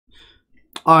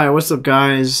Alright, what's up,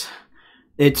 guys?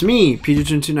 It's me,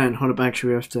 PG229. Hold up, actually,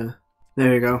 we have to.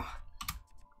 There you go.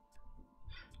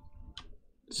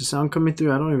 Is the sound coming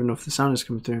through? I don't even know if the sound is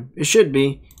coming through. It should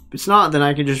be. If it's not, then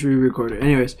I can just re-record it.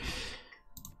 Anyways.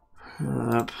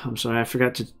 I'm sorry, I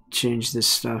forgot to change this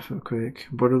stuff real quick.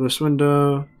 Borderless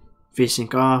window.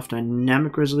 VSync off.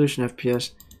 Dynamic resolution,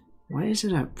 FPS. Why is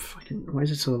it at fucking. Why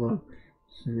is it so low?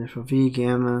 FOV,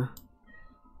 gamma.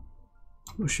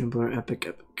 Motion blur,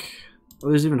 epic. Oh,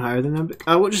 there's even higher than epic.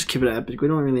 We'll just keep it at epic. We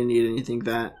don't really need anything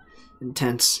that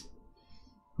intense.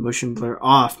 Motion blur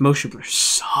off. Motion blur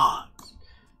sucks.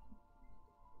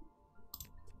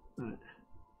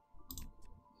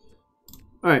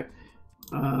 Alright.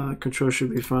 Control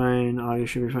should be fine. Audio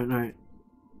should be fine. Alright.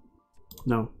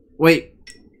 No. Wait.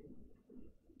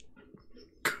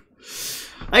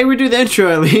 I redo the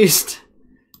intro at least.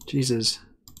 Jesus.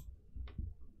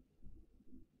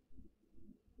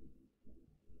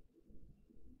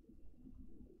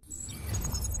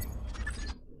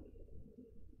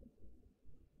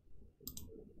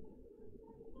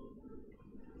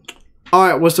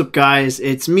 Alright, what's up, guys?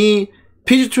 It's me,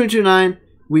 PG229.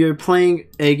 We are playing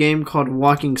a game called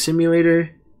Walking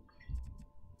Simulator.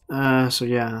 So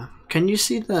yeah. Can you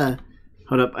see the...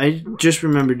 Hold up, I just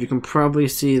remembered you can probably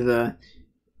see the...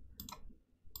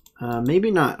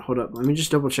 maybe not. Hold up, let me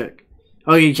just double check.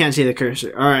 Oh, you can't see the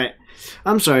cursor. Alright.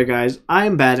 I'm sorry, guys.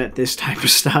 I'm bad at this type of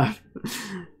stuff.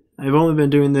 I've only been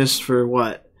doing this for,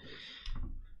 what?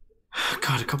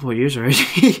 God, a couple of years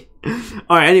already.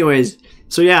 Alright, anyways.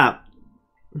 So yeah.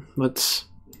 Let's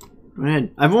go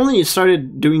ahead. I've only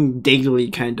started doing daily,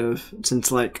 kind of,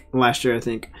 since like last year, I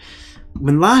think.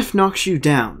 When life knocks you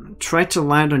down, try to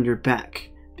land on your back,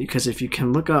 because if you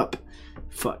can look up,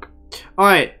 fuck.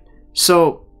 Alright,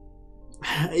 so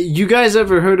you guys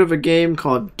ever heard of a game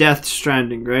called Death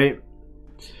Stranding, right?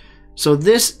 So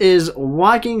this is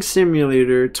Walking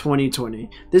Simulator 2020.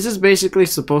 This is basically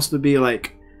supposed to be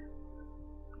like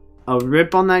a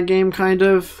rip on that game, kind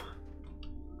of.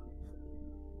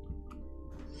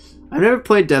 I've never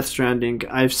played Death Stranding.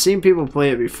 I've seen people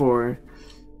play it before,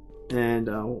 and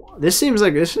this seems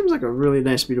like a really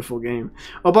nice, beautiful game.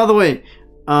 Oh, by the way,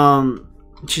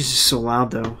 Jesus, so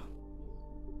loud though.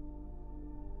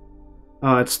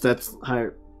 Oh, that's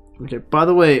higher. Okay. By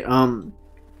the way,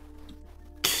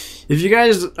 if you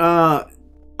guys, oh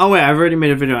wait, I've already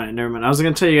made a video on it. Never mind. I was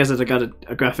gonna tell you guys that I got a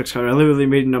graphics card. I literally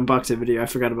made an unboxing video. I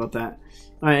forgot about that.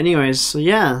 All right. Anyways, so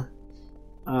yeah,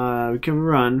 we can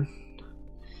run.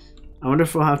 I wonder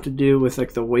if we'll have to do with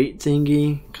like the weight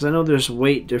thingy, because I know there's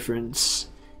weight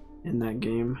difference in that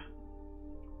game.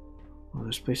 Oh,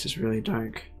 this place is really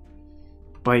dark.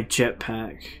 Buy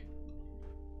jetpack.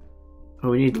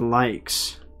 Oh, we need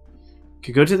likes.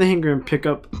 Could go to the hangar and pick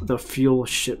up the fuel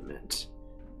shipment.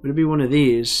 Would it be one of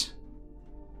these?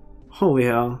 Holy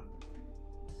hell.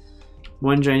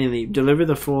 One giant leap. Deliver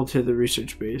the fuel to the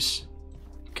research base.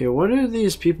 Okay, what are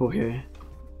these people here?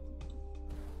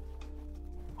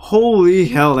 Holy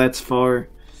hell, that's far.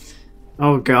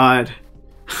 Oh god.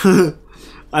 I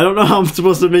don't know how I'm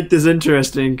supposed to make this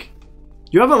interesting.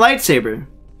 You have a lightsaber.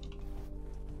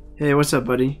 Hey, what's up,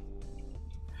 buddy?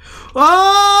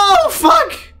 Oh,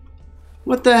 fuck!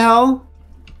 What the hell?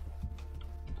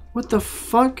 What the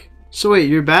fuck? So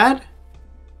wait, you're bad?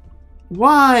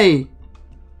 Why?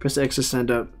 Press X to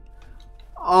stand up.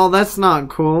 Oh, that's not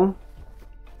cool.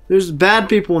 There's bad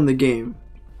people in the game.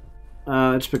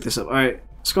 Let's pick this up. Alright.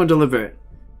 Let's go and deliver it.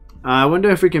 I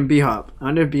wonder if we can B-hop. I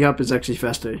wonder if B-hop is actually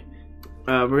faster.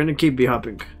 We're gonna keep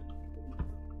B-hopping.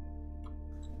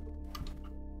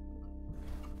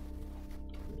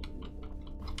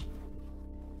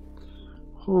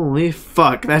 Holy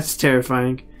fuck, that's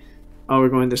terrifying. Oh, we're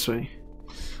going this way.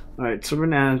 Alright, so we're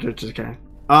gonna enter to the car.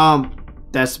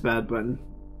 That's a bad button.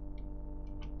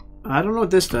 I don't know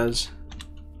what this does.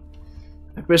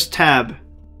 I press tab.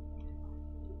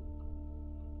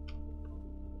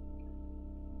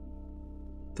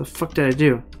 The fuck did I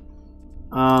do?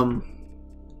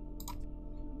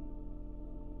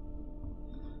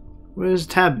 What does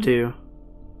tab do?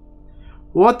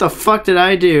 What the fuck did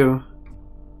I do?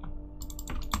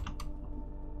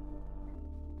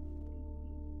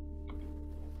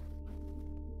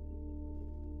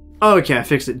 Oh, okay, I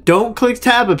fixed it. Don't click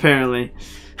tab, apparently.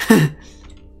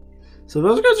 So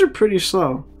those guys are pretty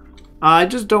slow. I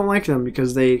just don't like them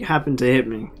because they happen to hit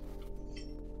me.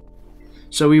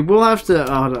 So we will have to,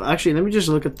 hold on. Actually, let me just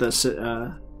look at the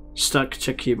stuck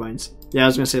check keybinds. Yeah, I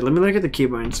was going to say, let me look at the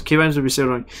keybinds. Keybinds would be so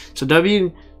annoying. So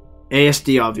W,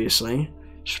 ASD, obviously.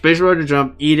 Spacebar to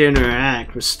jump, E to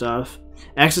interact with stuff.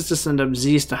 X is to send up,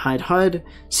 Z is to hide HUD.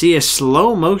 C is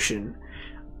slow motion.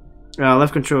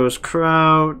 Left control is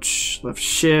crouch. Left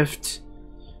shift.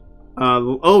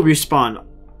 Oh, respawn.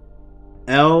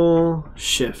 L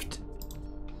shift.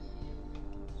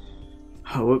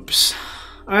 Oh, whoops.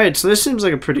 Alright, so this seems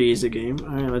like a pretty easy game.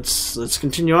 Alright, let's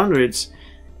continue onwards.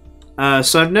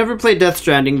 So I've never played Death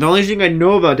Stranding. The only thing I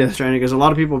know about Death Stranding is a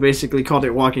lot of people basically called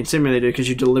it Walking Simulator because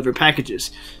you deliver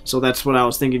packages. So that's what I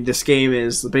was thinking this game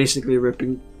is, basically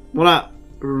ripping... Well, not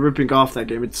ripping off that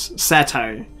game. It's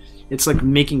satire. It's like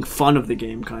making fun of the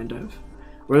game, kind of.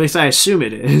 Or at least I assume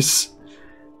it is.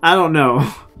 I don't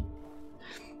know.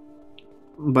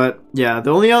 But yeah,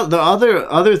 the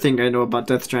other thing I know about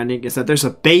Death Stranding is that there's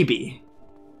a baby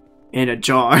in a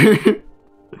jar.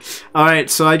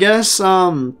 Alright, so I guess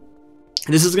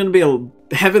this is gonna be a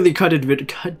heavily cutted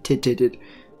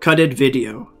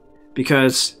video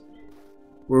because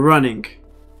we're running.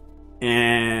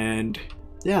 And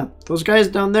yeah, those guys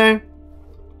down there,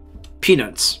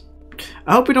 peanuts.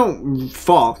 I hope we don't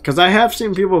fall, because I have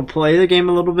seen people play the game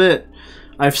a little bit.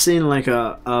 I've seen like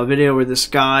a video where this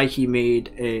guy, he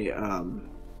made a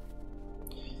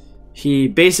he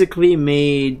basically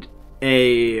made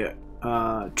a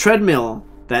treadmill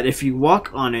that if you walk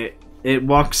on it, it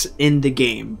walks in the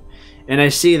game. And I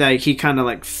see that he kind of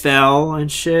like fell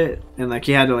and shit, and like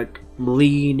he had to like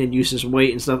lean and use his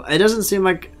weight and stuff. It doesn't seem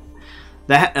like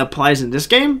that applies in this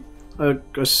game.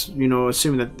 You know,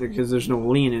 assuming that because there's no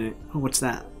lean in it. Oh, what's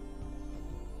that?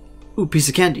 Ooh, piece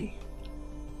of candy.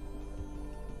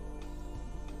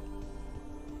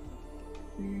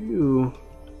 Ooh.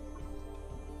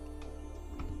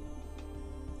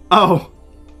 Oh.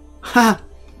 Ha.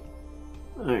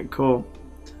 All right, cool.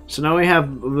 So now we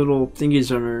have little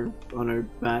thingies on our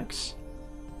backs.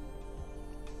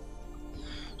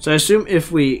 So I assume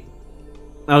if we,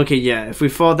 okay, yeah, if we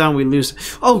fall down, we lose.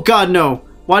 Oh God, no!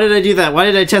 Why did I do that? Why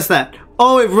did I test that?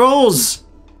 Oh, it rolls!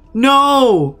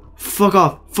 No! Fuck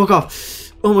off! Fuck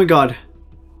off! Oh my God,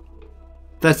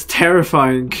 that's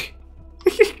terrifying.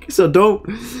 So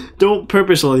don't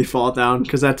purposely fall down,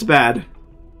 because that's bad.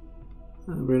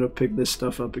 We're gonna pick this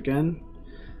stuff up again.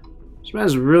 This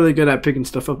man's really good at picking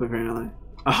stuff up, apparently.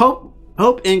 I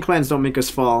hope inclines don't make us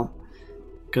fall,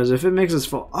 because if it makes us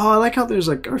fall, oh, I like how there's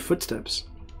like our footsteps.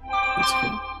 That's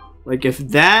cool. Like if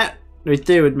that right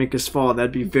there would make us fall,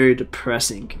 that'd be very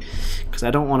depressing, because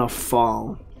I don't want to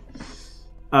fall.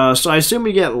 So I assume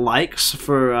we get likes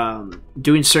for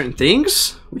doing certain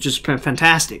things, which is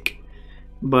fantastic.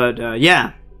 But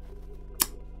yeah,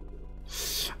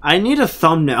 I need a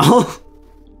thumbnail.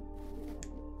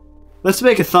 Let's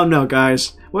make a thumbnail,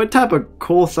 guys. What type of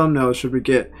cool thumbnail should we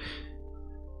get?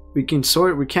 We can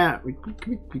sort. We can't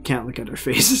look at our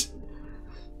faces.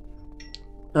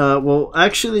 Well,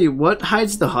 actually, what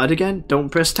hides the HUD again? Don't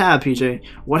press tab, PJ.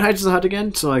 What hides the HUD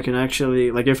again? So I can actually,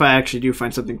 like, if I actually do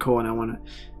find something cool and I wanna,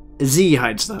 Z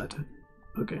hides the HUD.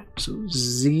 Okay, so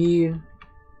Z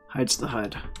hides the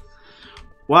HUD.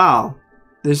 Wow,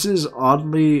 this is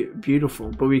oddly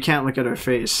beautiful, but we can't look at our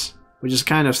face, which is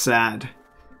kind of sad.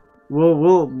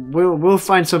 We'll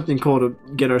find something cool to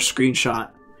get our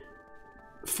screenshot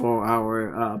for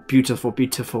our beautiful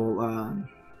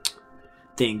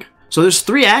thing. So there's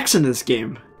 3 acts in this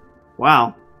game.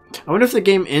 Wow. I wonder if the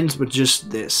game ends with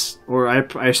just this, or I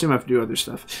assume I have to do other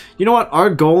stuff. You know what? Our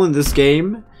goal in this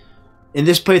game, in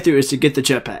this playthrough, is to get the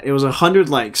jetpack. It was 100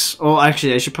 likes. Oh,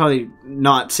 actually, I should probably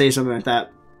not say something like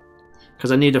that,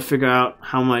 because I need to figure out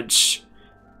how much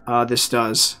this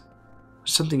does.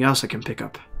 Something else I can pick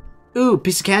up. Ooh,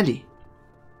 piece of candy.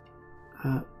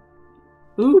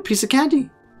 Ooh, piece of candy.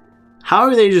 How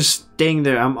are they just staying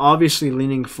there? I'm obviously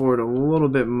leaning forward a little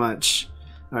bit much.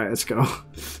 Alright, let's go.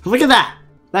 Look at that!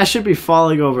 That should be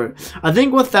falling over. I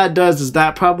think what that does is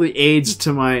that probably aids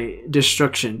to my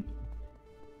destruction.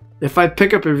 If I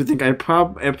pick up everything, it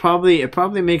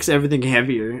probably makes everything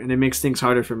heavier, and it makes things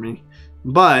harder for me.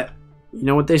 But, you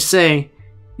know what they say,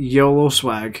 YOLO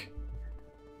swag.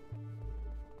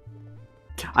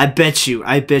 I bet you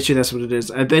that's what it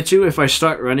is. I bet you if I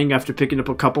start running after picking up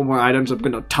a couple more items, I'm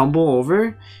gonna tumble over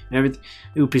and everything.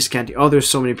 Ooh, piece of candy. Oh, there's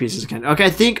so many pieces of candy. Okay, I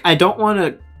think I don't want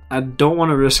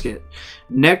to risk it.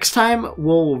 Next time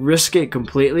we'll risk it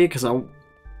completely, because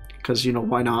you know,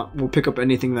 why not? We'll pick up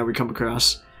anything that we come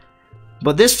across.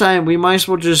 But this time we might as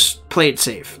well just play it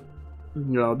safe. You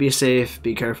know, be safe,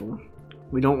 be careful.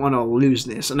 We don't want to lose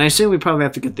this, and I assume we probably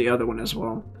have to get the other one as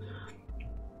well.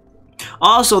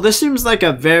 Also, this seems like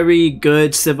a very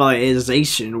good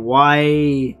civilization.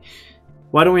 Why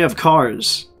don't we have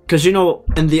cars? Because, you know,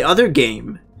 in the other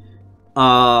game,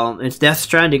 it's Death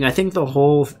Stranding. I think the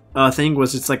whole thing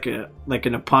was it's like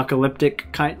an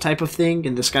apocalyptic type of thing,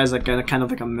 and this guy's like kind of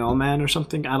like a mailman or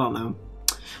something. I don't know.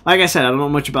 Like I said, I don't know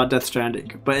much about Death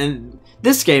Stranding, but in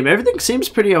this game, everything seems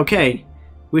pretty okay.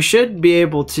 We should be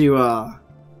able to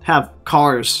have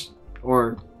cars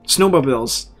or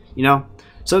snowmobiles, you know?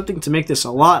 Something to make this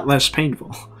a lot less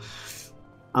painful.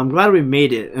 I'm glad we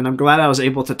made it, and I'm glad I was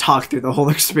able to talk through the whole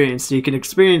experience so you can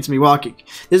experience me walking.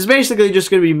 This is basically just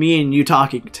going to be me and you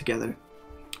talking together,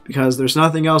 because there's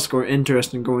nothing else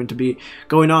interesting going to be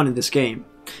going on in this game,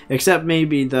 except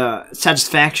maybe the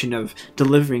satisfaction of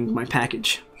delivering my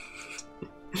package.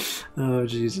 Oh,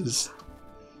 Jesus.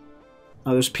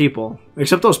 Oh, there's people.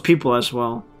 Except those people as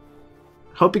well.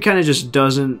 Hope he kind of just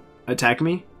doesn't attack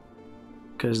me,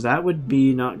 because that would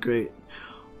be not great.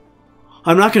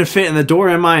 I'm not going to fit in the door,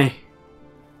 am I?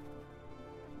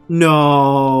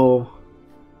 No.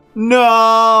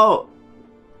 No.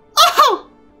 Oh!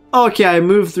 Okay, I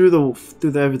moved through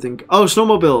the everything. Oh,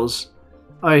 snowmobiles.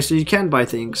 Alright, so you can buy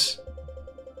things.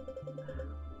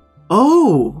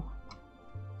 Oh.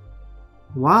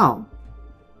 Wow.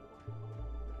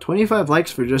 25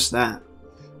 likes for just that.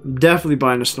 I'm definitely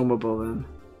buying a snowmobile then.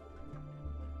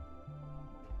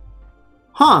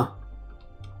 Huh.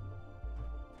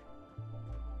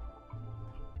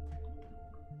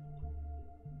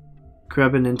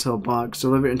 Grab an Intel box.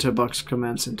 Deliver Intel box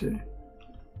command center.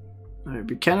 Alright,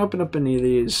 we can't open up any of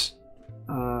these.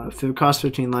 If it costs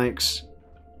 15 likes.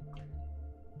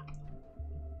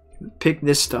 Pick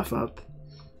this stuff up.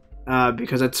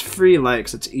 Because it's free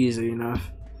likes, it's easy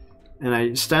enough. And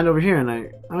I stand over here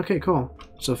and okay, cool.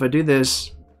 So if I do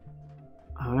this,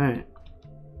 alright.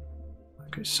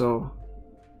 Okay, so,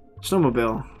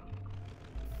 snowmobile.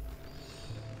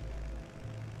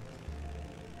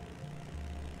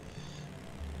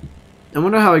 I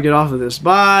wonder how I get off of this.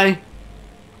 Bye!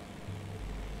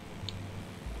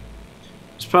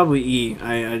 It's probably E,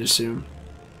 I'd assume.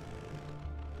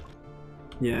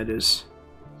 Yeah, it is.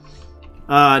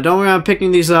 Don't worry, I'm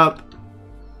picking these up.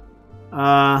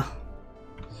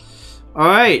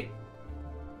 Alright.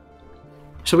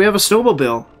 So we have a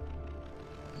snowmobile.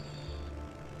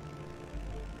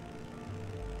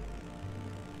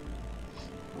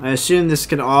 I assume this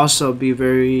can also be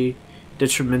very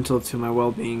detrimental to my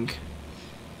well-being.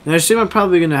 And I assume I'm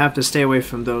probably going to have to stay away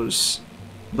from those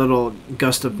little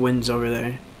gust of winds over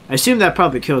there. I assume that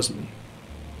probably kills me.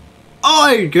 Oh,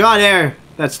 I got air!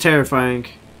 That's terrifying.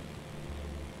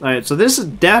 Alright, so this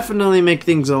would definitely make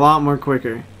things a lot more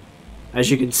quicker.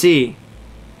 As you can see.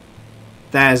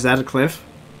 Is that a cliff?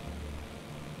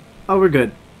 Oh, we're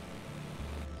good.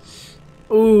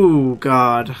 Ooh,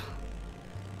 God.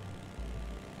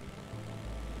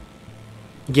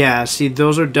 Yeah, see,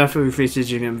 those are definitely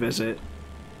places you can visit.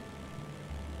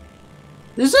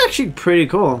 This is actually pretty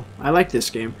cool. I like this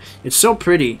game. It's so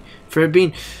pretty. For it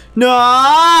being...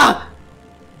 No!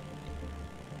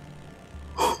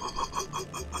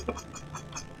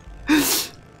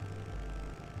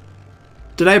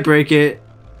 Did I break it?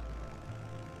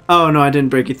 Oh no, I didn't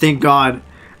break it. Thank God.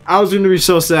 I was going to be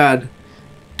so sad.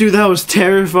 Dude, that was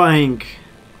terrifying.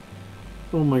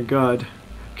 Oh my God.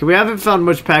 Okay, we haven't found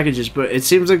much packages, but it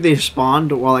seems like they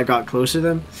spawned while I got close to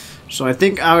them. So I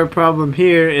think our problem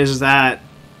here is that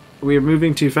we are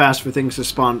moving too fast for things to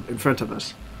spawn in front of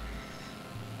us.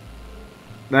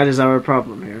 That is our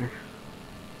problem here.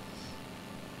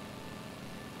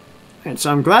 And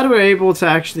so I'm glad we're able to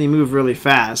actually move really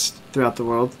fast throughout the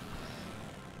world.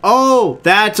 Oh,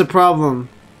 that's a problem.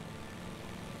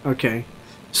 Okay.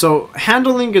 So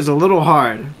handling is a little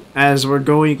hard as we're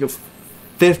going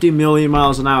 50 million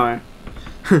miles an hour.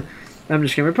 I'm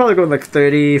just kidding. We're probably going like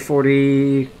 30,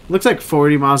 40... Looks like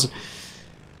 40 miles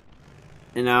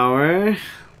an hour.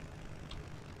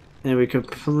 And we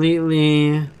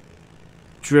completely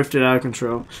drifted out of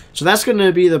control. So that's going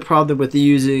to be the problem with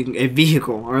using a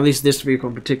vehicle, or at least this vehicle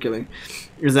in particular,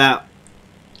 is that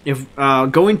if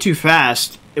going too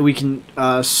fast, we can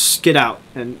skid out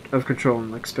and of control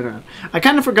and like spin around. I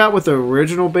kind of forgot what the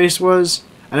original base was.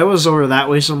 I know it was over that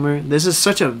way somewhere. This is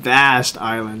such a vast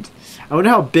island. I wonder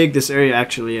how big this area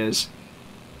actually is.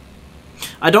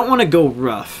 I don't want to go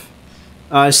rough.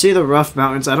 I see the rough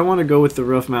mountains. I don't want to go with the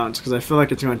rough mountains because I feel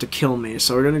like it's going to kill me.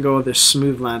 So we're going to go with this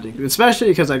smooth landing. Especially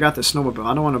because I got the snowmobile.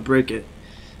 I don't want to break it.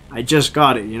 I just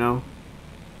got it, you know.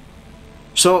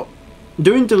 So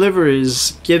doing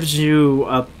deliveries gives you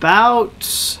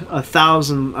about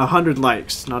 100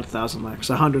 likes. Not 1,000 likes.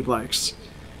 100 likes.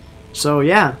 So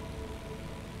yeah.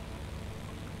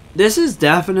 This is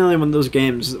definitely one of those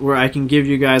games where I can give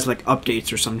you guys like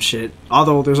updates or some shit.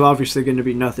 Although there's obviously going to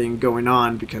be nothing going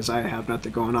on because I have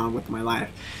nothing going on with my life,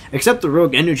 except the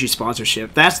Rogue Energy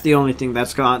sponsorship. That's the only thing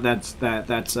that's good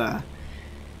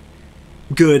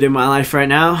in my life right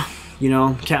now. You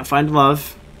know, can't find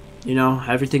love. You know,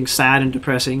 everything's sad and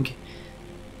depressing.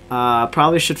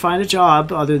 Probably should find a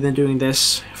job other than doing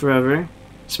this forever.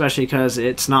 Especially because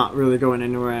it's not really going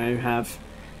anywhere. I have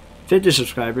 50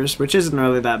 subscribers, which isn't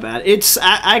really that bad.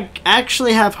 I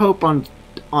actually have hope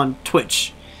on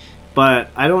Twitch, but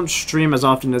I don't stream as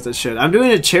often as I should. I'm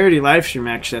doing a charity live stream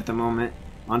actually at the moment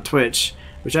on Twitch,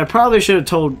 which I probably should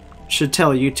tell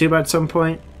YouTube at some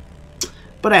point,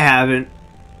 but I haven't.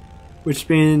 Which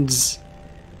means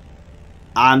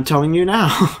I'm telling you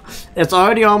now. It's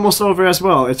already almost over as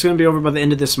well. It's going to be over by the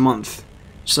end of this month.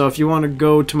 So if you want to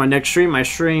go to my next stream, I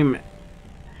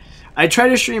try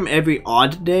to stream every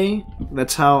odd day.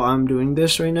 That's how I'm doing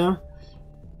this right now.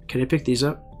 Can I pick these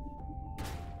up?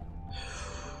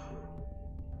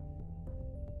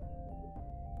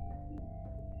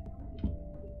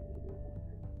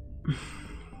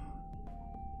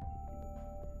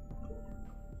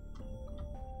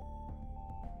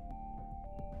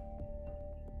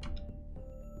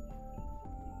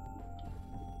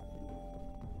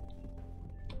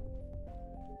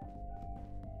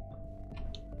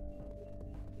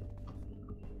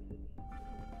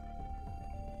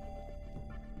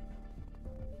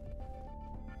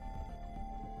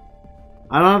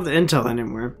 I don't have the intel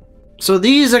anymore. So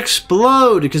these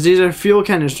explode because these are fuel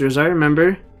canisters, I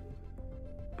remember.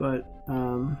 But,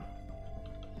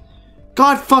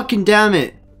 God fucking damn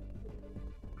it!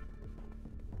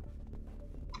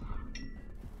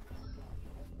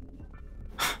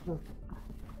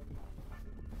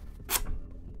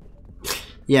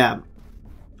 Yeah.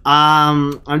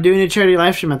 I'm doing a charity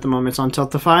live stream at the moment. It's on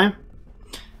Tiltify.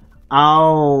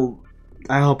 I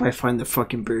hope I find the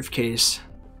fucking briefcase.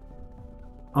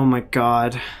 Oh my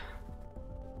god.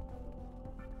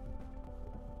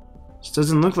 This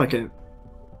doesn't look like it.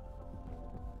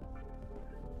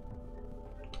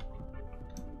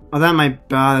 Oh, that might...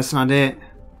 Ah, that's not it.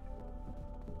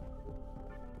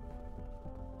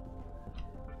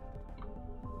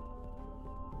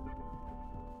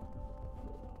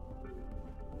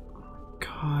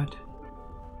 God.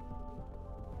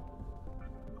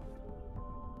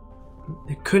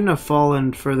 It couldn't have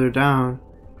fallen further down.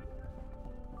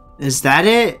 Is that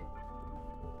it?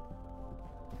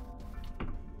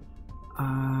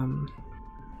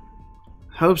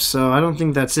 Hope so. I don't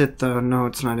think that's it though. No,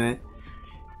 it's not it.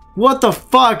 What the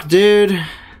fuck, dude?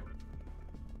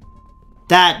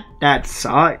 That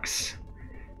sucks.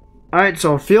 Alright,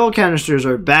 so fuel canisters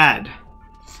are bad.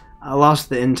 I lost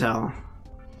the intel.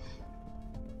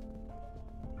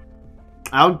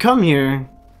 I would come here.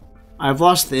 I've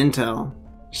lost the intel.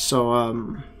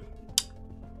 So,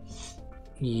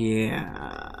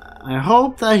 yeah. I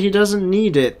hope that he doesn't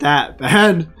need it that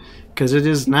bad, because it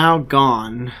is now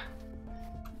gone.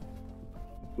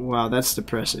 Wow, that's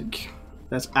depressing.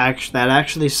 That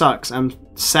actually sucks. I'm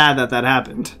sad that that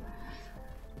happened.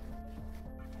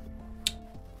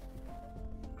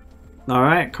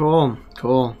 Alright, cool.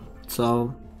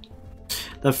 So,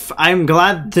 I'm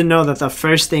glad to know that the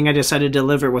first thing I decided to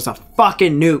deliver was a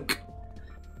fucking nuke.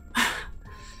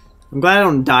 I'm glad I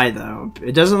don't die though.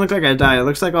 It doesn't look like I die. It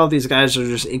looks like all these guys are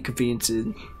just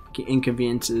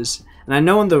inconveniences. And I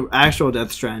know in the actual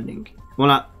Death Stranding, well,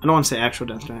 I don't want to say actual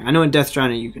Death Stranding. I know in Death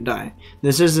Stranding you can die.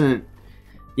 This isn't.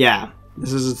 Yeah,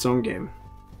 this is its own game.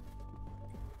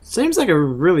 Seems like a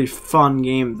really fun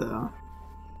game though.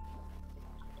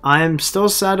 I am still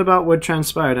sad about what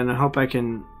transpired, and I hope I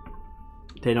can.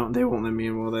 They won't let me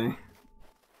in, will they?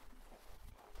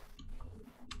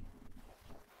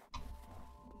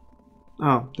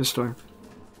 Oh, this door.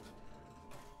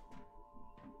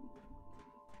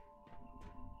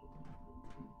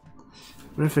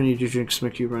 What if any of your drinks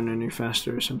make you run any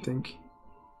faster or something?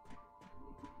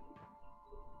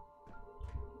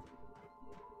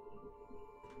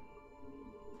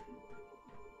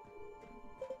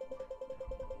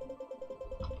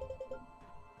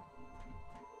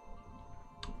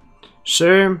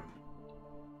 Sir?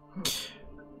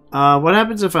 What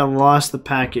happens if I lost the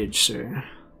package, sir?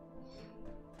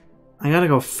 I gotta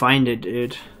go find it,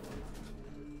 dude.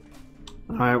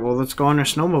 Alright, well, let's go on our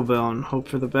snowmobile and hope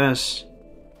for the best.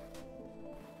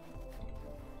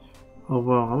 Oh,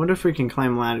 well, I wonder if we can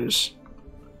climb ladders.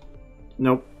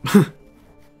 Nope.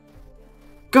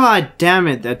 God damn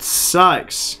it, that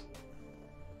sucks.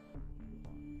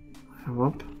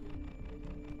 Whoop.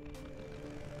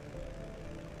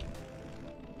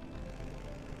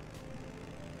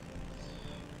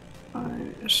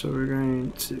 Alright, so we're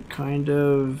going to kind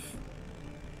of...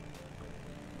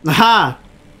 Aha!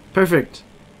 Perfect.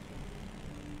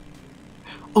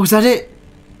 Oh, is that it?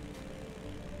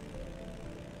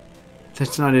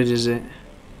 That's not it, is it?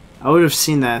 I would have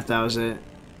seen that if that was it.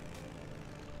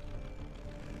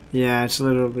 Yeah, it's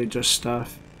literally just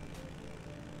stuff.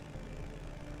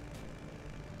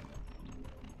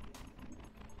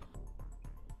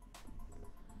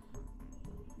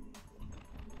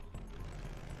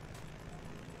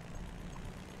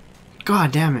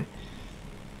 God damn it.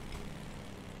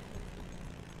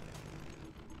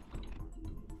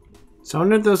 So I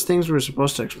wonder if those things were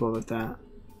supposed to explode with that.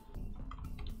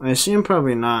 I assume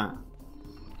probably not.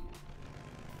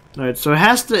 Alright, so it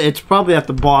has to, it's probably at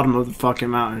the bottom of the fucking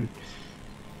mountain.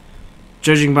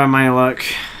 Judging by my luck.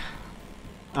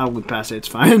 I'll look past it, it's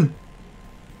fine.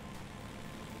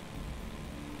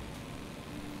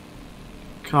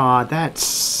 God, that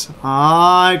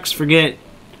sucks. Forget.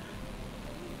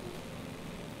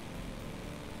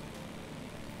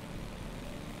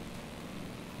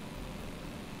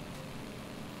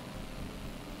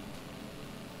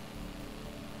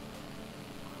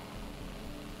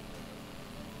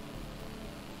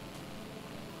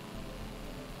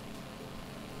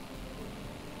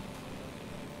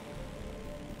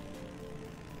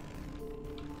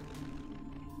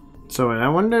 So wait, I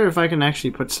wonder if I can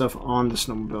actually put stuff on the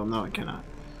snowmobile. No, I cannot.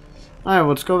 Alright, well,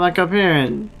 let's go back up here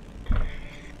and...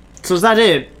 So is that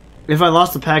it? If I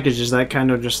lost the package, is that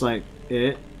kind of just like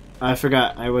it? I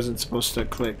forgot I wasn't supposed to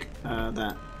click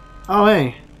that. Oh,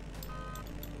 hey.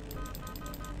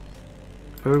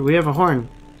 We have a horn.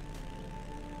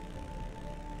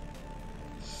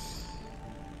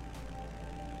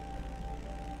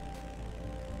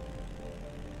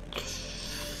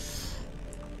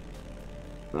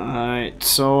 Alright,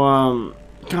 so,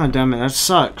 God damn it, that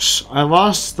sucks. I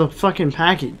lost the fucking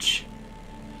package.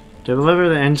 Deliver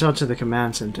the intel to the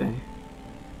command center.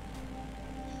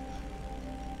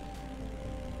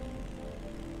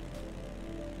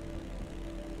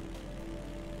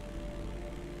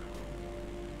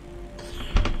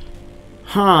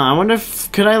 Huh, I wonder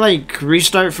if, could I like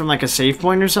restart from like a save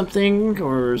point or something?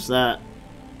 Or is that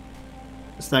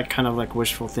kind of like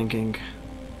wishful thinking?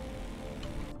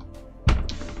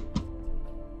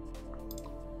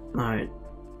 Alright.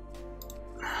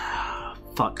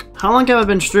 Fuck. How long have I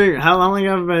been How long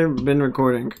have I been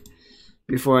recording?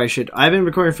 Before I should. I've been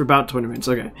recording for about 20 minutes.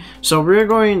 Okay. So what we're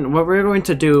going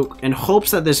to do, in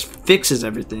hopes that this fixes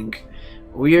everything,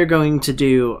 we are going to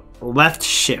do left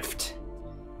shift.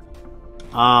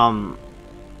 So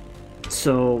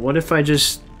what if I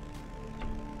just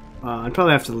I'd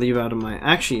probably have to leave out of my,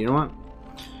 actually, you know what?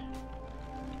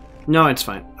 No, it's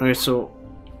fine. Okay, so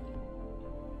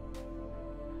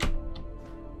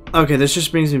okay, this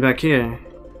just brings me back here.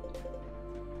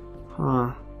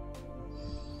 Huh.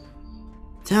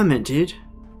 Damn it, dude.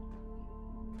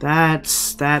 That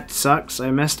sucks. I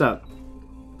messed up.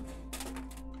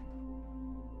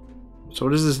 So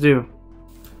what does this do?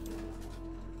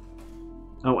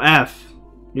 Oh, F.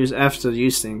 Use F to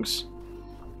use things.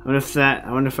 I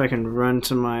wonder if I can run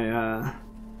to my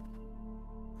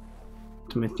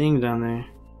thing down there.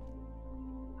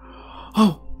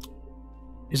 Oh!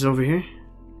 Is it over here?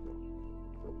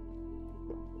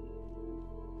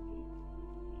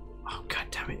 Oh, god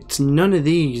damn it. It's none of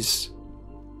these.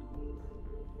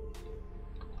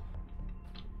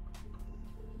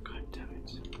 God damn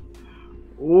it.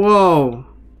 Whoa!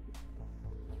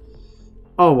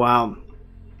 Oh, wow.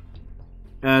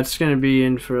 It's gonna be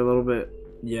in for a little bit.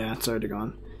 Yeah, it's already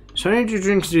gone. So energy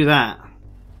drinks do that.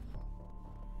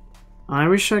 I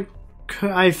wish I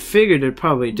could. I figured it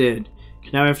probably did.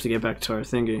 Now we have to get back to our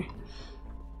thingy.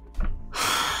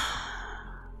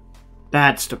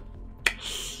 That's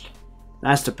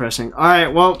depressing.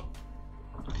 Alright, well,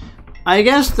 I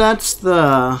guess that's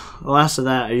the last of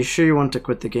that. Are you sure you want to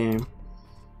quit the game?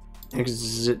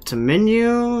 Exit to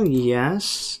menu?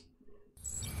 Yes.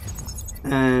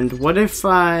 And what if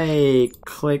I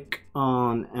click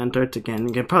on Antarctica?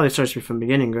 It probably starts me from the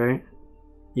beginning, right?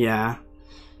 Yeah.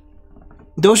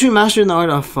 Those who master in the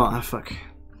art of fuck.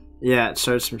 Yeah, it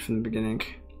starts me from the beginning.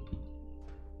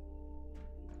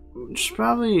 Which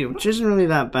isn't really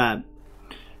that bad.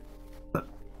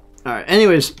 Alright,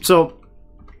 anyways, so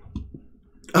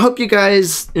I hope you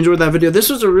guys enjoyed that video.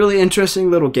 This was a really interesting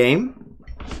little game.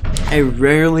 I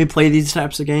rarely play these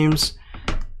types of games.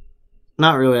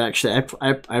 Not really, actually.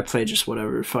 I play just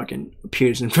whatever fucking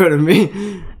appears in front of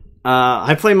me.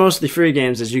 I play mostly free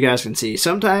games, as you guys can see.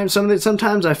 Sometimes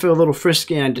I feel a little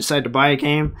frisky and I decide to buy a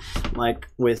game, like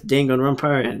with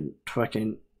Danganronpa and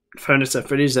fucking Five Nights at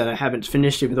Freddy's that I haven't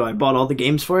finished, even though I bought all the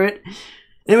games for it.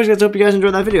 Anyways, guys, hope you guys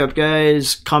enjoyed that video. Hope you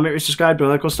guys comment, rate, subscribe, do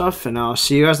all that cool stuff, and I'll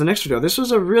see you guys in the next video. This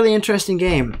was a really interesting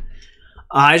game.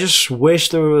 I just wish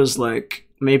there was like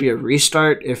maybe a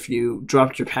restart if you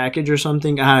dropped your package or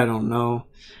something. I don't know.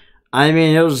 I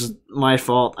mean, it was my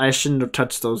fault. I shouldn't have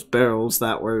touched those barrels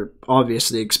that were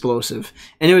obviously explosive.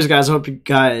 Anyways, guys, I hope you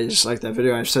guys liked that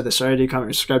video. I've said this already.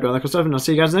 Comment, subscribe, do all that cool stuff, and I'll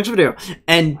see you guys in the next video.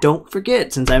 And don't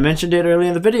forget, since I mentioned it early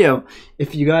in the video,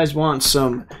 if you guys want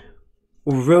some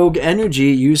Rogue Energy,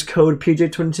 use code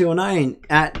PJ2209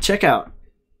 at checkout.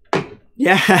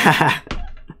 Yeah.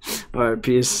 Alright,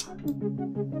 peace.